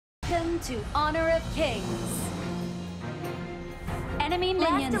Welcome to Honor of Kings. Enemy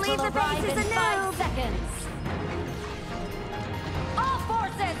minions will arrive in 5 seconds. All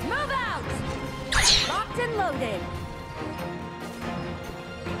forces, move out! Locked and loaded.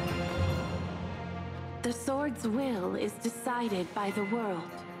 The sword's will is decided by the world,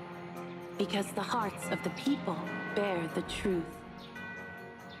 because the hearts of the people bear the truth.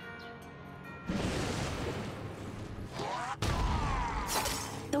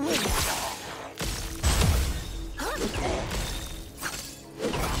 The wind.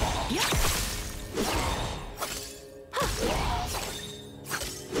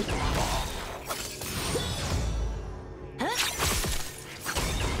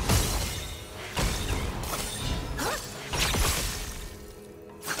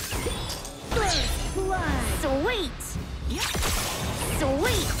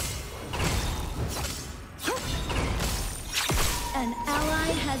 An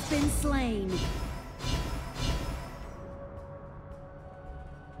ally has been slain.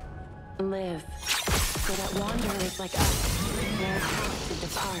 Live, so that wanderers like us learn how to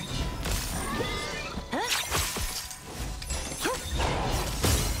depart.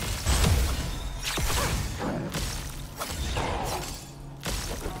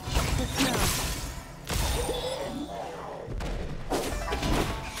 The snow.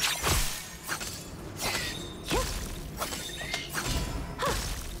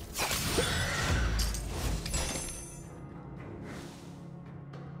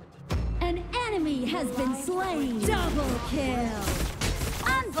 An enemy has been slain. Double kill.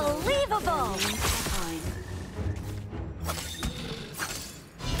 Unbelievable.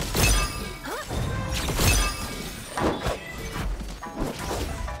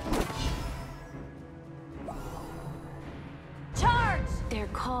 Charge! Their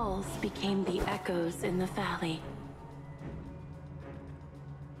calls became the echoes in the valley.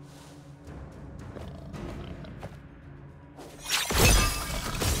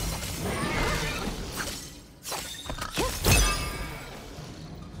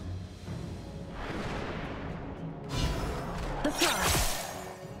 The frost.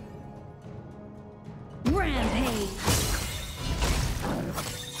 Rampage.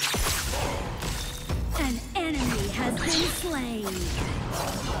 An enemy has been slain.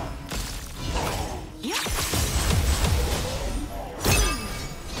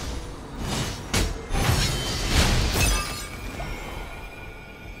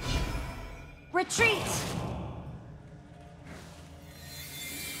 Retreat!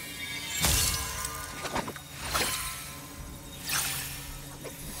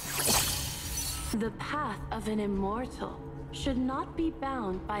 The path of an immortal should not be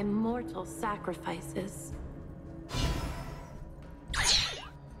bound by mortal sacrifices.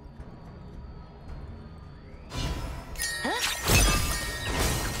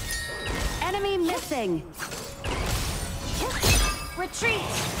 Enemy missing. Retreat!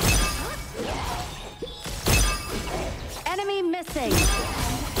 Enemy missing.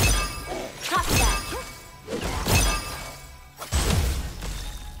 Copy that.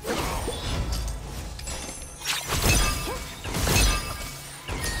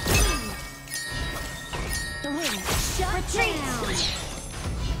 Retreat!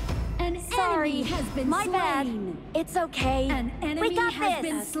 An enemy has been My slain. bad. It's okay. An enemy We got has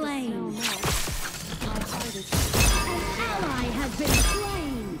this. been slain. My heart is An ally has been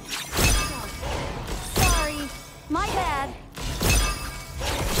slain. Sorry. My bad.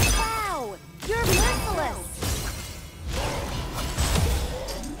 Wow! You're merciless!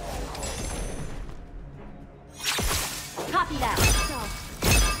 Copy that.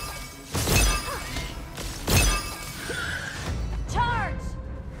 Charge!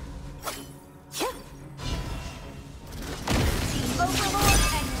 Overlord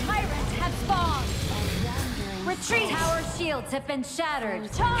and Tyrant have spawned. Retreat! Tower shields have been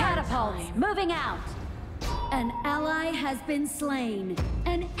shattered. Catapults moving out. An ally has been slain.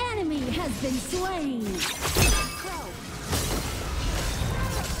 An enemy has been slain. An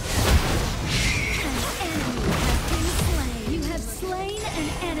enemy has been slain. You have slain an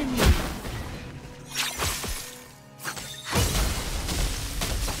enemy.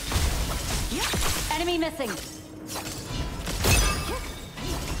 Enemy missing.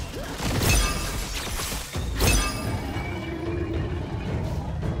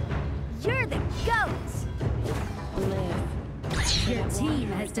 You're the goat! live. Your team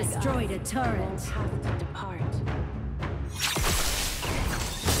has destroyed a Won't turret. have to depart.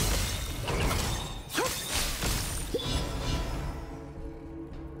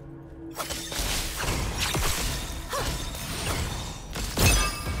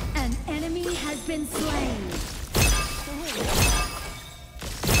 An enemy has been slain.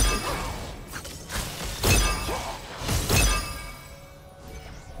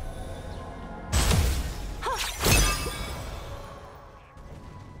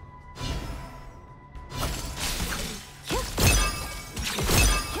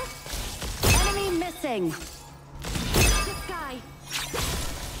 missing. This guy.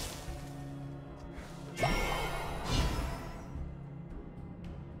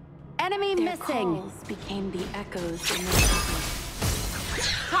 Enemy Their missing. calls became the echoes in the distance.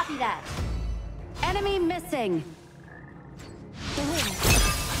 Copy that. Enemy missing. The wind.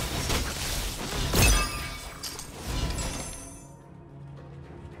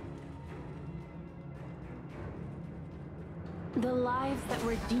 The lives that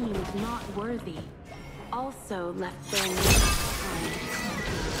were deemed not worthy also left their names behind.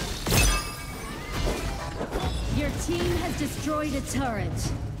 Your team has destroyed a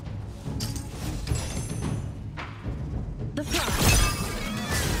turret. The front.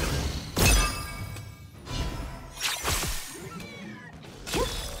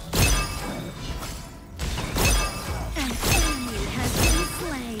 An enemy has been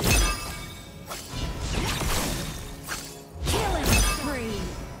slain. Killing spree.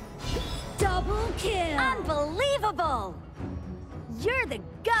 Double kill. Unbelievable! You're the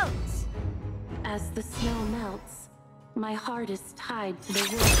goat. As the snow melts, my heart is tied to the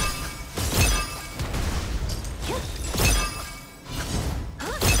wood.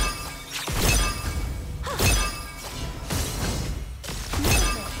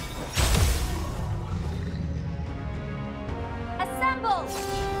 Assemble!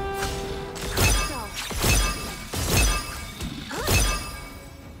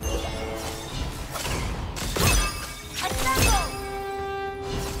 Assemble!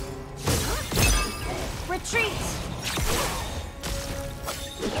 Retreat!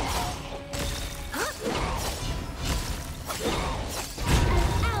 An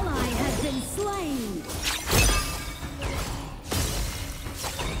ally has been slain!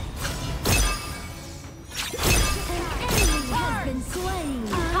 An enemy has been slain!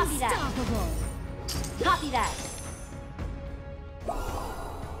 Copy that. Unstoppable! Copy that.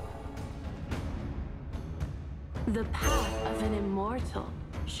 The path of an immortal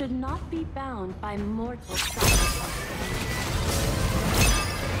should not be bound by mortal sacrifice.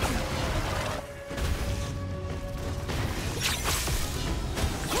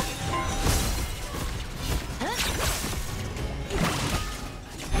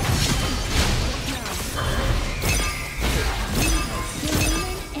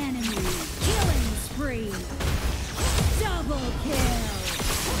 Enemy! Killing spree! Double kill!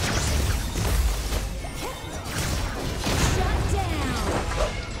 Shut down!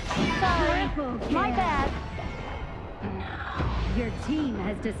 Sorry. Triple kill! My bad. Your team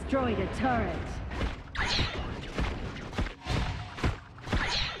has destroyed a turret.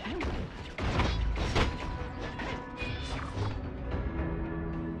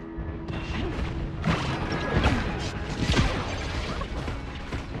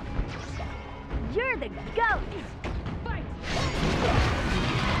 You're the goat.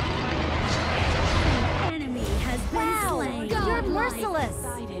 An enemy has been slain. You're merciless.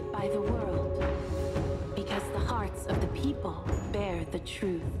 Decided by the world, because the hearts of the people bear the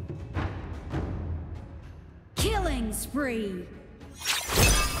truth. Killing spree!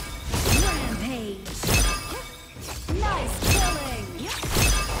 Rampage! Nice killing!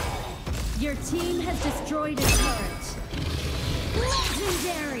 Your team has destroyed a turret.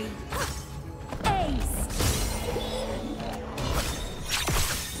 Legendary! Ace!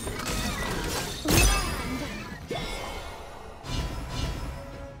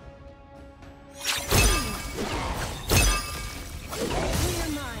 Clear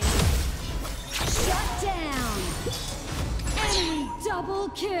mind. Shut down! Enemy double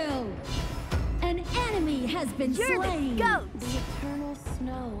kill! An enemy has been You're slain! the goat. The eternal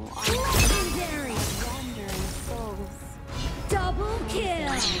snow on Legendary! wandering souls. Double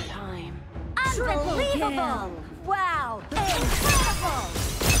kill! In time. Unbelievable. Wow. Incredible.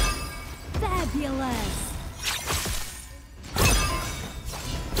 Fabulous!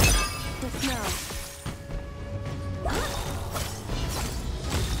 The snow.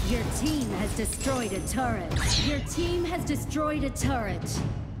 Your team has destroyed a turret. Your team has destroyed a turret.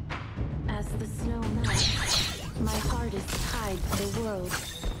 As the snow melts, my heart is tied to the world.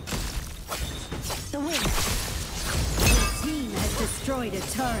 The wind. Your team has destroyed a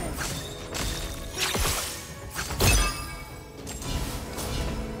turret.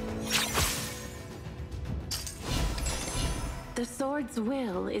 The sword's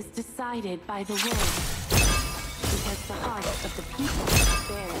will is decided by the world, because the hearts of the people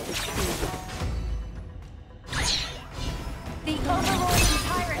bear the truth. The Overlord and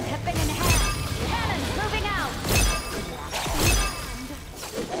Tyrant have been enhanced. Cannons moving out.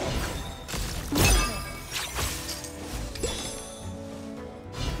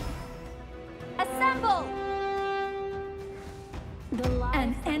 Assemble! The lives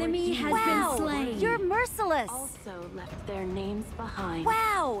An that were enemy has deemed been Wow, slain. you're merciless. also left their names behind.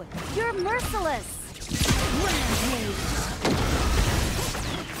 Wow, you're merciless. Rampage.